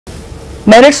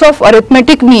Merits of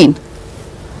arithmetic mean.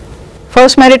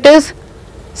 First merit is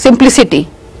simplicity.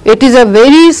 It is a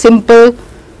very simple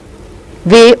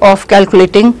way of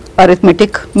calculating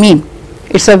arithmetic mean.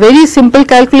 It's a very simple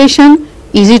calculation,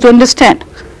 easy to understand.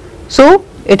 So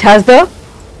it has the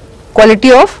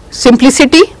quality of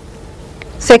simplicity.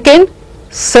 Second,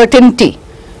 certainty,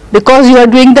 because you are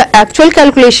doing the actual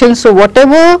calculation, so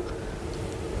whatever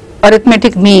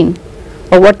arithmetic mean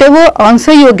or whatever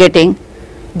answer you are getting,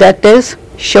 that is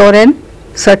sure and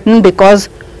certain, because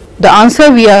the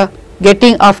answer we are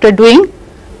getting after doing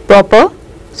proper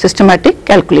systematic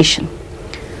calculation.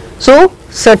 So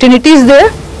certainty is there.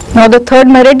 Now the third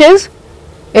merit is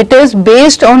it is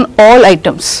based on all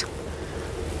items.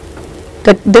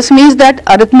 This means that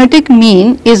arithmetic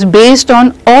mean is based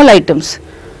on all items,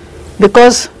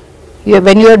 because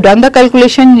when you have done the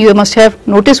calculation, you must have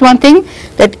noticed one thing,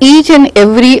 that each and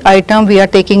every item we are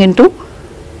taking into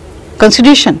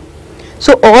consideration.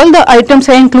 So all the items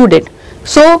are included.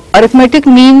 So arithmetic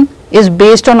mean is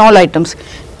based on all items.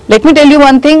 Let me tell you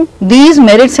one thing, these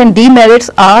merits and demerits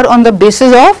are on the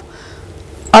basis of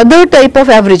other type of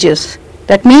averages.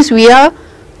 That means we are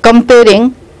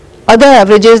comparing other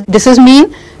averages. This is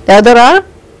mean, the other are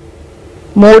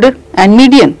mode and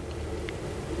median.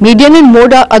 Median and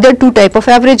mode are other two type of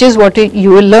averages, what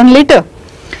you will learn later.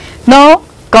 Now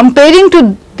comparing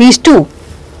to these two,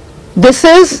 this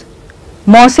is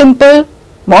more simple,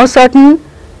 more certain,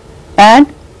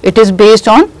 and it is based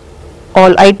on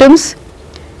all items.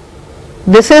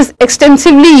 This is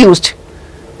extensively used.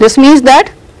 This means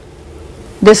that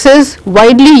this is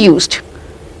widely used,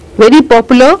 very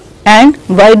popular and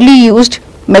widely used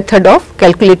method of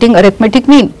calculating arithmetic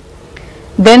mean.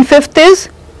 Then fifth is,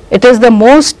 it is the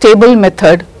most stable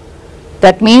method.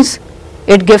 That means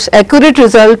it gives accurate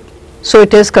result, so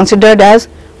it is considered as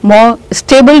more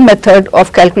stable method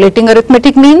of calculating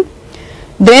arithmetic mean.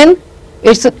 Then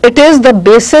it is the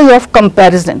basis of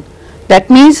comparison. That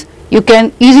means you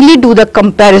can easily do the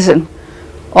comparison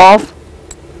of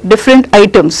different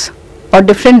items or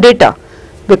different data,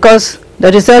 because the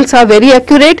results are very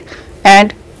accurate,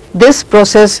 and this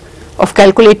process of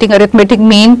calculating arithmetic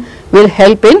mean will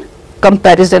help in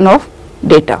comparison of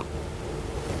data.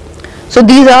 So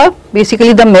these are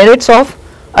basically the merits of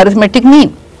arithmetic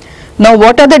mean. Now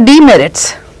what are the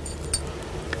demerits?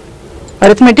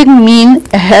 Arithmetic mean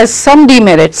has some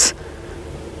demerits.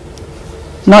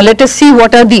 Now let us see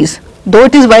what are these. Though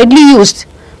it is widely used,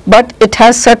 but it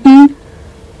has certain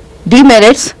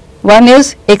demerits. One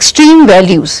is extreme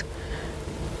values.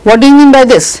 What do you mean by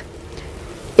this?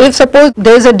 If suppose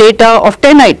there is a data of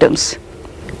 10 items,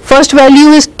 first value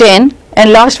is 10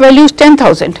 and last value is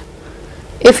 10,000.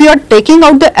 If you are taking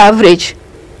out the average,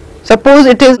 suppose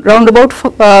it is round about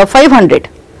 500.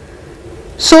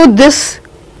 So this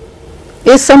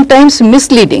is sometimes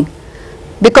misleading,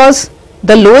 because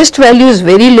the lowest value is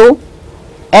very low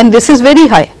and this is very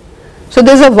high. So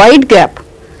there is a wide gap,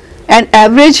 and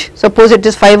average, suppose it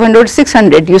is 500,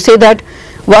 600, you say that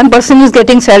one person is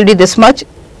getting salary this much,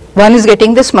 one is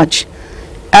getting this much.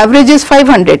 Average is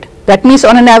 500. That means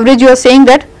on an average you are saying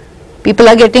that people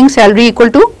are getting salary equal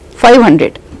to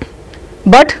 500.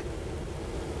 But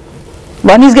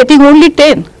one is getting only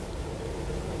 10,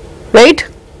 right?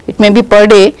 It may be per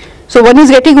day. So one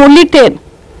is getting only 10.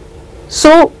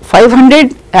 So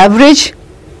 500 average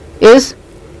is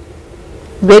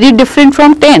very different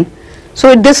from 10.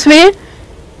 So in this way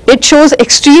it shows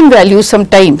extreme values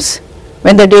sometimes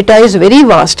when the data is very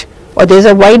vast or there is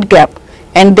a wide gap,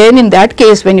 and then in that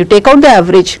case when you take out the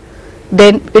average,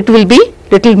 then it will be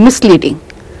little misleading,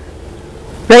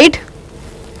 right?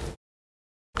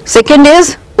 Second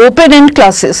is open-end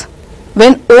classes.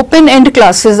 When open-end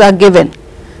classes are given,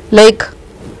 like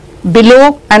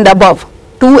below and above,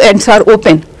 two ends are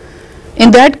open,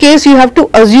 in that case you have to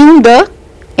assume the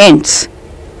ends.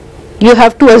 You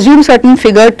have to assume certain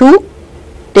figure to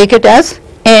take it as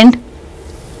end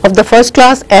of the first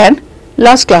class and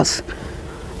last class.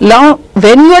 Now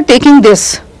when you are taking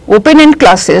this open-end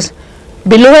classes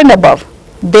below and above,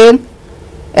 then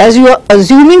as you are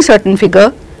assuming certain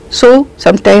figure, so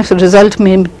sometimes the result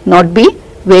may not be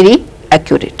very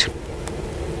accurate.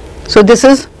 So this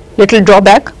is little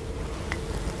drawback.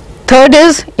 Third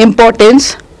is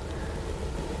importance.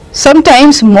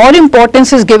 Sometimes more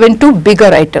importance is given to bigger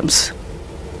items,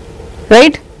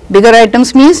 right? Bigger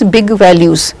items means big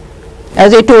values.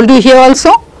 As I told you here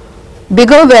also,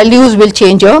 bigger values will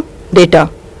change your data,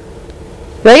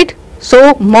 right?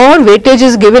 So more weightage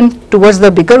is given towards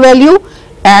the bigger value,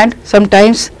 and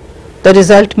sometimes the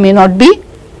result may not be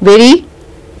very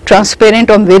transparent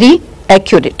or very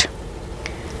accurate.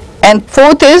 And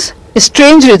fourth is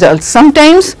strange results.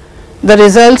 Sometimes the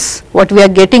results what we are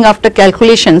getting after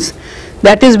calculations,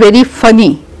 that is very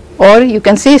funny, or you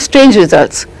can say strange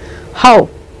results. How?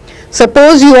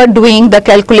 Suppose you are doing the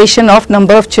calculation of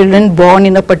number of children born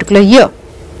in a particular year.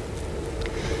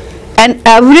 An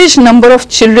average number of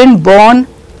children born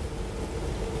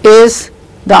is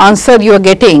the answer you are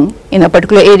getting in a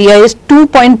particular area is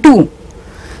 2.2.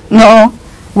 Now,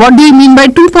 what do you mean by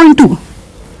 2.2?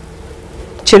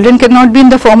 Children cannot be in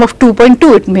the form of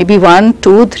 2.2. It may be 1,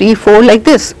 2, 3, 4 like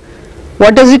this.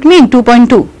 What does it mean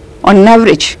 2.2 on an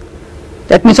average?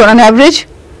 That means on an average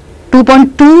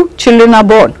 2.2 children are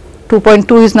born.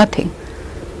 2.2 is nothing.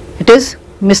 It is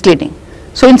misleading.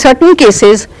 So, in certain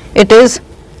cases it is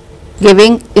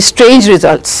giving strange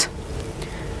results.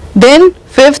 Then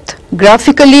fifth,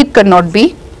 graphically it cannot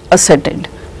be ascertained.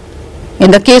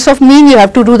 In the case of mean, you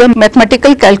have to do the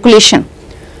mathematical calculation,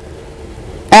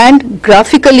 and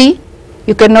graphically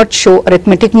you cannot show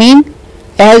arithmetic mean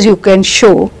as you can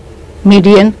show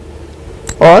median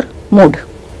or mode.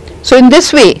 So, in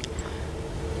this way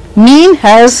mean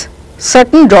has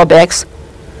certain drawbacks,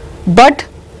 but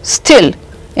still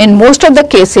in most of the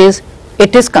cases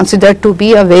it is considered to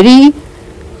be a very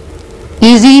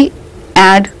easy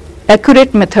and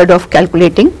accurate method of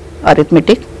calculating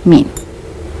arithmetic mean.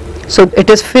 So, it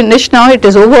is finished now, it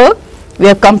is over. We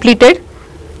have completed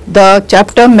the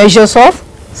chapter measures of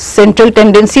central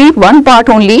tendency, one part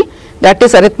only, that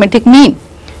is arithmetic mean,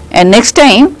 and next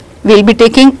time we will be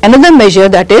taking another measure,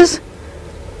 that is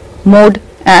mode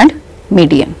and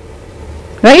median,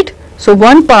 right. So,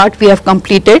 one part we have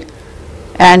completed,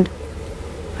 and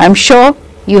I am sure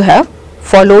you have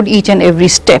followed each and every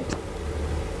step.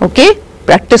 Okay,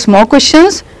 practice more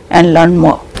questions and learn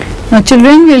more. Now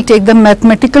children, we will take the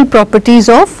mathematical properties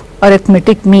of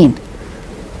arithmetic mean.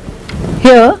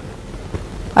 Here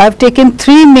I have taken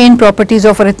 3 main properties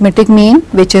of arithmetic mean,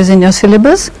 which is in your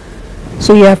syllabus.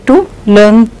 So you have to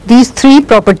learn these 3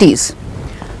 properties.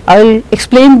 I will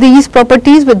explain these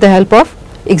properties with the help of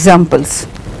examples.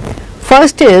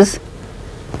 First is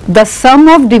the sum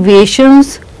of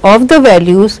deviations of the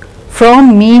values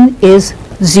from mean is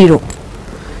 0.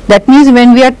 That means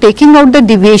when we are taking out the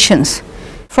deviations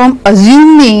from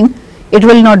assumed mean, it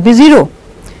will not be 0,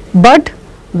 but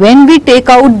when we take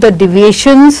out the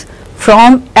deviations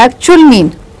from actual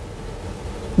mean,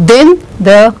 then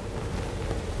the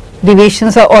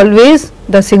deviations are always,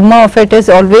 the sigma of it is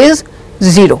always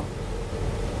 0,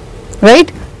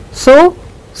 right. So,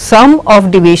 sum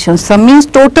of deviations, sum means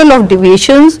total of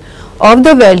deviations of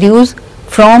the values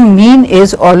from mean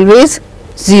is always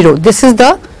 0. This is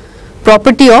the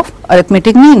property of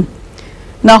arithmetic mean.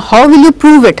 Now, how will you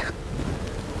prove it?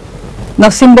 Now,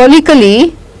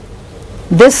 symbolically,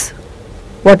 this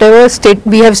whatever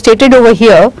we have stated over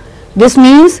here, this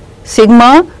means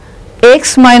sigma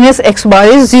x minus x bar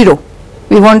is 0.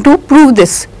 We want to prove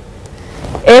this.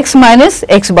 X minus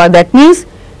x bar, that means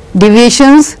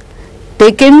deviations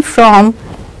taken from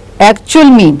actual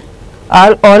mean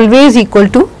are always equal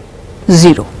to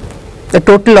 0, the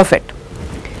total of it.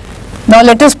 Now,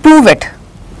 let us prove it.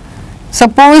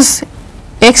 Suppose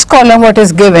x column what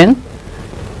is given,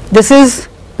 this is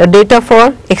the data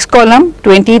for x column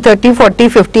 20, 30, 40,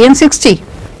 50 and 60.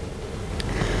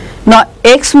 Now,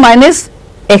 x minus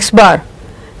x bar,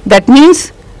 that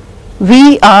means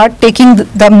we are taking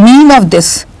the mean of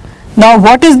this. Now,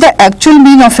 what is the actual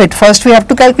mean of it? First we have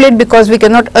to calculate, because we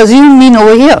cannot assume mean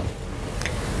over here.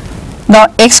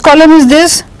 Now, x column is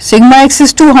this, sigma x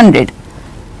is 200.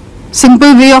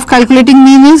 Simple way of calculating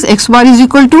mean is x bar is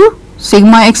equal to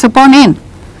sigma x upon n.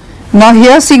 Now,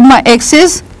 here sigma x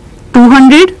is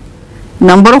 200,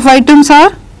 number of items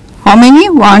are how many?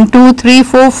 1, 2, 3,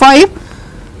 4,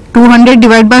 5. 200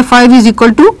 divided by 5 is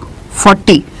equal to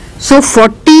 40. So,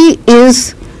 40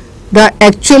 is the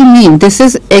actual mean. This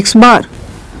is x bar.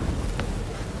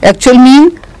 Actual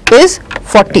mean is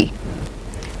 40,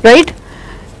 right.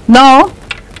 Now,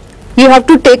 you have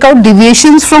to take out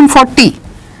deviations from 40.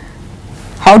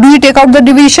 How do you take out the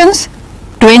deviations?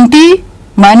 20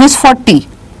 minus 40,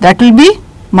 that will be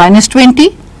minus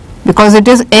 20, because it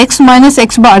is x minus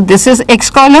x bar. This is x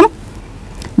column,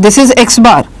 this is x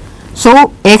bar.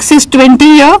 So, x is 20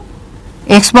 here,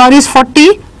 x bar is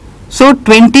 40. So,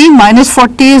 20 minus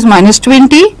 40 is minus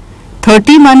 20,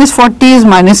 30 minus 40 is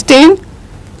minus 10,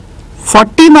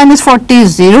 40 minus 40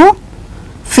 is 0,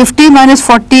 50 minus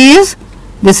 40 is,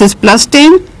 this is plus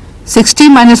 10, 60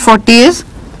 minus 40 is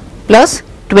plus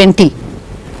 20.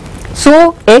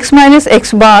 So, x minus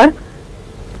x bar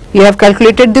you have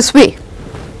calculated this way,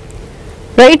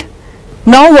 right.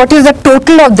 Now, what is the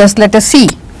total of this? Let us see.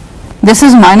 This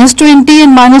is minus 20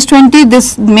 and minus 20,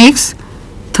 this makes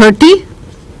 30,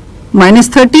 minus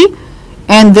 30.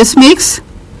 and this makes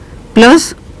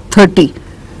plus 30.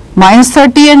 Minus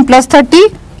 30 and plus 30,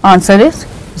 answer is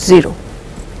 0.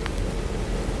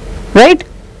 Right?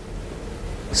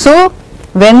 So,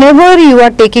 whenever you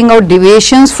are taking out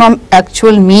deviations from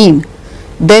actual mean,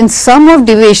 then sum of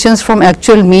deviations from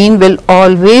actual mean will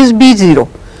always be 0,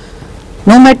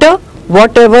 no matter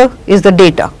whatever is the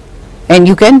data, and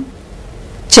you can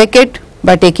check it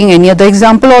by taking any other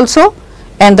example also,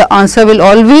 and the answer will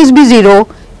always be 0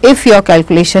 if your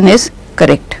calculation is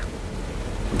correct.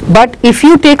 But if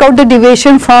you take out the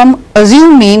deviation from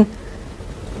assumed mean,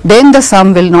 then the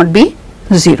sum will not be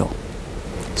 0.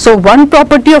 So, one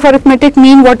property of arithmetic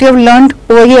mean, what you have learned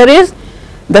over here is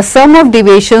the sum of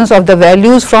deviations of the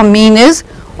values from mean is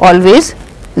always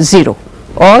 0,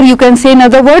 or you can say in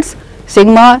other words,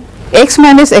 sigma x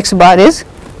minus x bar is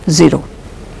 0.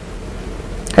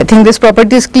 I think this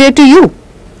property is clear to you.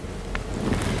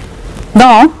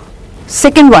 Now,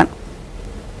 second one,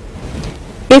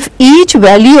 if each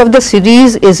value of the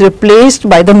series is replaced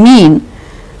by the mean,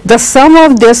 the sum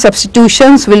of their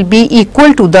substitutions will be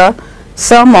equal to the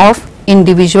sum of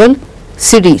individual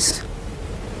series.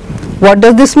 What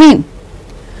does this mean?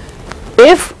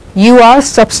 If you are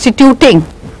substituting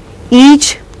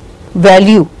each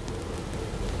value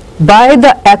by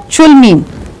the actual mean,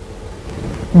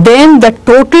 then the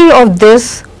total of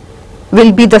this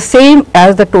will be the same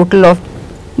as the total of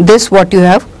this what you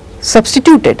have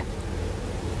substituted,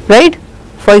 right?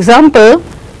 For example,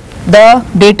 the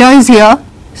data is here,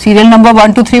 serial number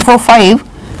 1, 2, 3, 4, 5,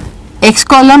 x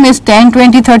column is 10,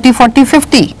 20, 30, 40,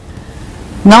 50.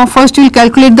 Now first you will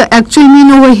calculate the actual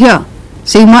mean over here.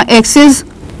 Sigma x is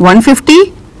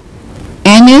 150,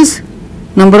 n is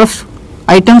number of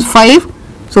items 5,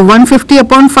 so 150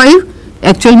 upon 5,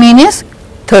 actual mean is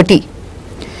 30.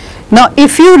 Now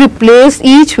if you replace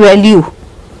each value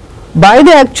by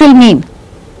the actual mean,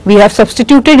 we have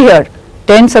substituted here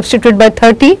 10 substituted by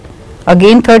 30,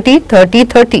 again 30, 30,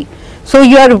 30. So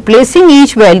you are replacing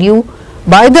each value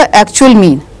by the actual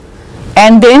mean,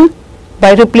 and then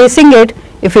by replacing it,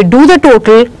 if we do the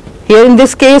total, here in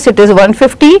this case it is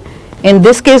 150, in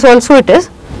this case also it is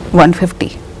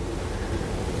 150.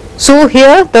 So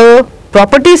here the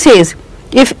property says,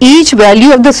 if each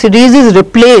value of the series is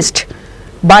replaced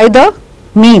by the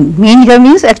mean here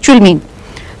means actual mean,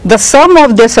 the sum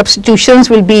of their substitutions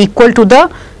will be equal to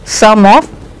the sum of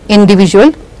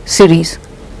individual series,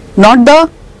 not the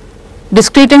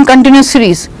discrete and continuous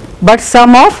series, but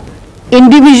sum of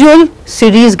individual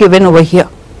series given over here.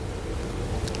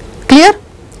 Clear?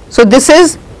 So this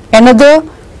is another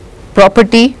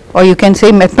property, or you can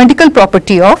say mathematical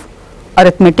property of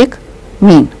arithmetic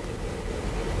mean.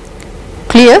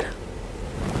 Clear?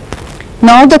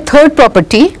 Now the third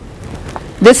property,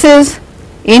 this is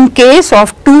in case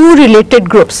of two related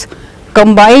groups,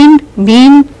 combined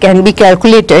mean can be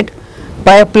calculated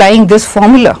by applying this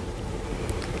formula.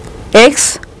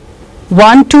 X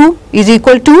 1 2 is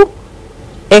equal to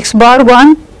x bar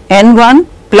 1 n1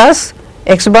 plus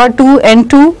x bar 2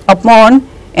 n2 upon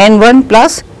n1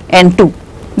 plus n2.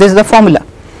 This is the formula.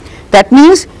 That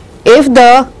means if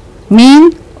the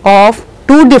mean of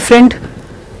two different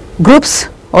groups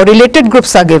or related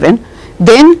groups are given,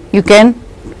 then you can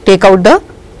take out the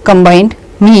combined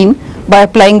mean by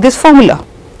applying this formula.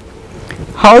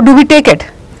 How do we take it?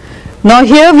 Now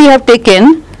here we have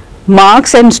taken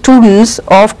marks and students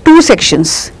of two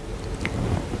sections,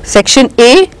 section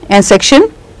A and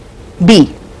section B,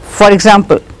 for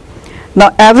example.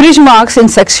 Now average marks in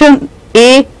section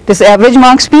A, this average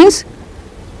marks means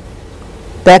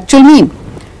the actual mean.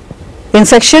 In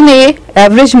section A,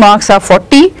 average marks are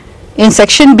 40. In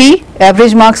section B,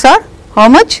 average marks are how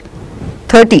much?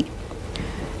 30.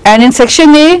 And in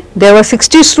section A, there were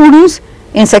 60 students.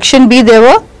 In section B, there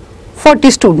were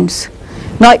 40 students.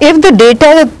 Now if the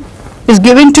data is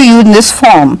given to you in this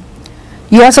form,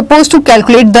 you are supposed to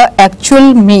calculate the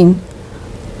actual mean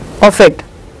of it,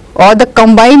 or the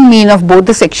combined mean of both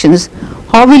the sections.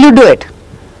 How will you do it?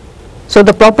 So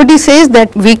the property says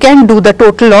that we can do the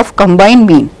total of combined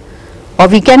mean, or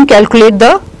we can calculate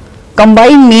the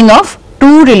combined mean of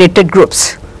two related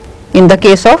groups in the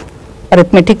case of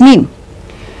arithmetic mean.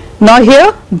 Now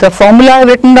here the formula I have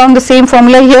written down, the same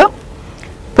formula here,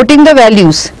 putting the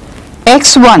values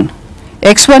x1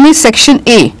 is section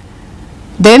A,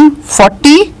 then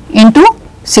 40 into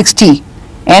 60,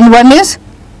 n1 is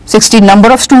 60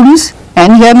 number of students,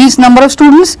 n here means number of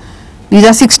students, these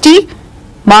are 60,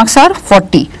 marks are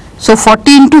 40. So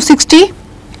 40 into 60,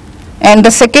 and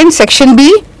the second section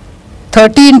B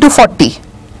 30 into 40,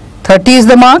 30 is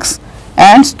the marks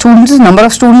and students, number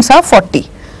of students are 40.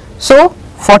 So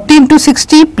 40 into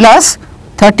 60 plus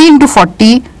 30 into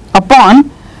 40 upon,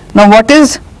 now what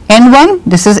is N1?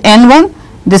 This is N1,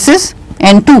 this is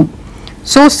N2.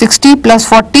 So 60 plus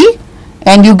 40,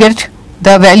 and you get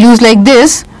the values like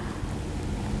this.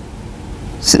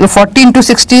 So 40 into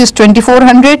 60 is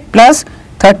 2400, plus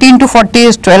 30 into 40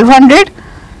 is 1200,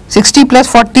 60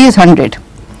 plus 40 is 100.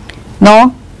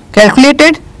 Now calculate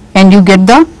it and you get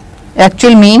the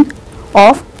actual mean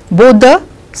of both the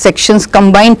sections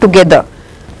combined together.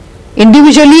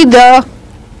 Individually the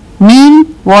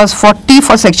mean was 40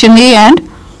 for section A and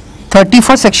 30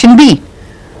 for section B,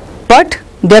 but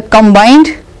their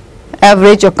combined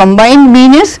average or combined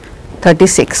mean is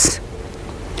 36.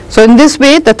 So in this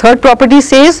way the third property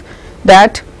says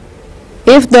that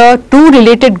if the two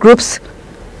related groups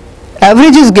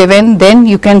average is given, then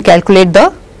you can calculate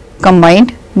the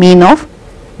combined mean of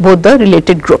both the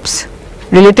related groups.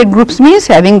 Related groups means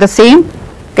having the same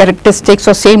characteristics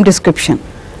or same description.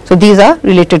 So these are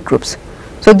related groups.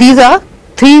 So these are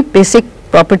three basic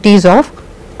properties of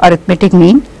arithmetic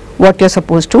mean, what you are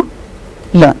supposed to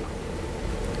learn.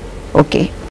 Okay.